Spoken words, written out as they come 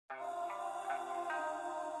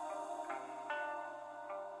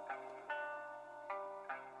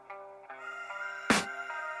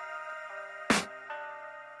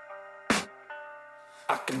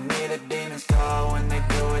I can hear the demons call when they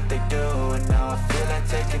do what they do. And now I feel like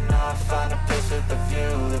taking off, find a place with a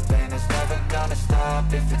view. The pain is never gonna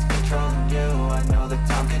stop if it's controlling you. I know that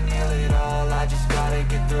time can heal it all, I just gotta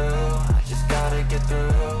get through. I just gotta get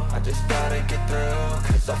through, I just gotta get through.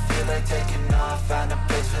 Cause I feel like taking off, find a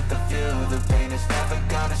place with a view. The pain is never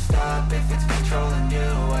gonna stop if it's controlling you.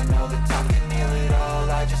 I know that time can heal it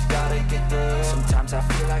all, I just gotta get through. Sometimes I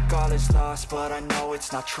feel like all is lost, but I know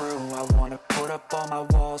it's not true. I wanna put up all my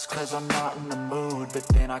walls cause I'm not in the mood, but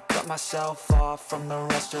then I cut myself off from the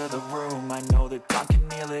rest of the room. I know that time can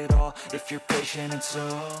heal it all if you're patient and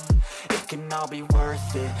soon it can all be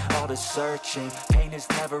worth it, all the searching. Pain is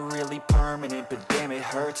never really permanent, but damn it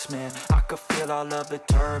hurts, man. I could feel all of the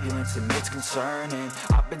turbulence and it's concerning.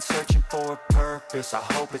 I've been searching for a purpose, I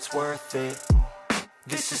hope it's worth it.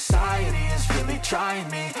 This society is really trying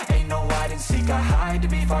me. Ain't no hide and seek, I hide to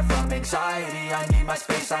be far from anxiety. I need my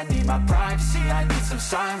space, I need my privacy. I need some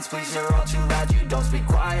silence, please, you're all too loud. You don't speak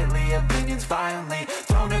quietly, opinions violently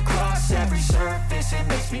thrown across every surface. It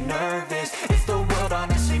makes me nervous, is the world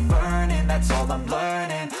honestly burning? That's all I'm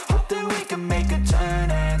learning. Hope that we can make a turn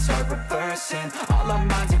and start reversing. All our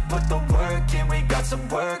minds, we put the work in, we got some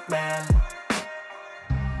work, man.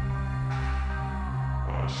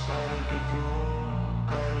 I started to do.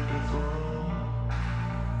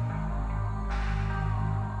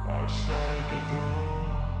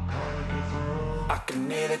 I can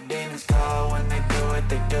hear the demons call when they do what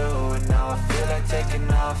they do. And now I feel like taking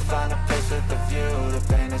off, find a place with a view. The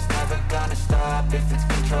pain is never gonna stop if it's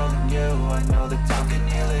controlling you. I know that time can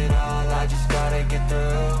heal it all, I just gotta get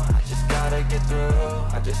through. I just gotta get through,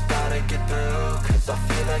 I just gotta get through. Cause I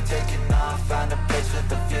feel like taking off, find a place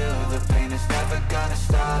with a view. The pain is never gonna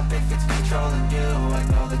stop if it's controlling you. I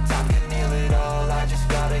know that time can heal it all, I just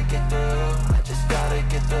gotta get through. I just gotta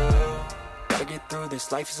get through. Gotta get through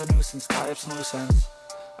this, life is a nuisance, tie up some loose ends.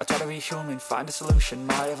 I try to be human, find a solution,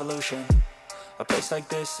 my evolution. A place like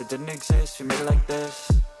this, it didn't exist, we made it like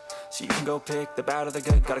this. So you can go pick the bad or the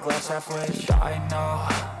good, got a glass halfway. I know,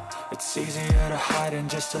 it's easier to hide than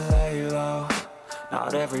just to lay low.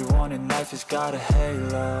 Not everyone in life has got a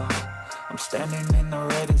halo. I'm standing in the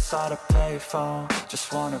red inside a payphone.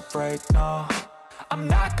 Just wanna break, no, I'm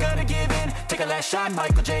not gonna give in. Take a last shot,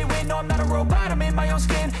 Michael J. Win. No, I'm not a robot, I'm in my own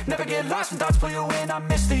skin. Never get lost when thoughts pull you in. I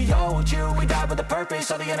miss the old you, we died with a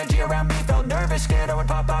purpose. All the energy around me felt nervous, scared I would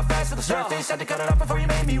pop off fast to the surface. Had to cut it off before you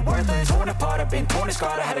made me worthless. Torn apart, I've been torn and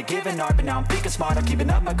scarred. I had a given art, but now I'm thinking smart. I'm keeping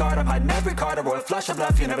up my guard, I'm hiding every card. A royal flush of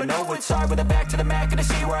love, you never know what's hard. With a back to the mat, gonna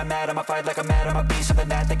see where I'm at. I'ma fight like I'm mad, I'ma be something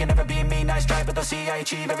that they can never be me. Nice try, but they'll see I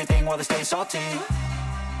achieve everything while they stay salty.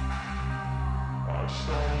 I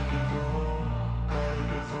started to go.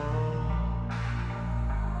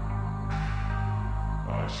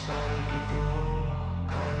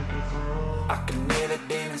 I can hear the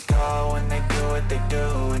demons call when they do what they do.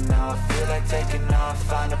 And now I feel like taking off,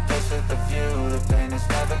 find a place with a view. The pain is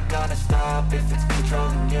never gonna stop if it's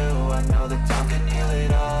controlling you. I know that time can heal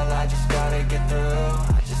it all, I just gotta get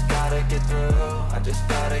through. I just gotta get through, I just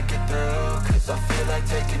gotta get through. Cause I feel like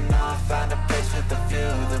taking off, find a place with a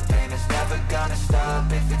view. The pain is never gonna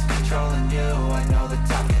stop if it's controlling you.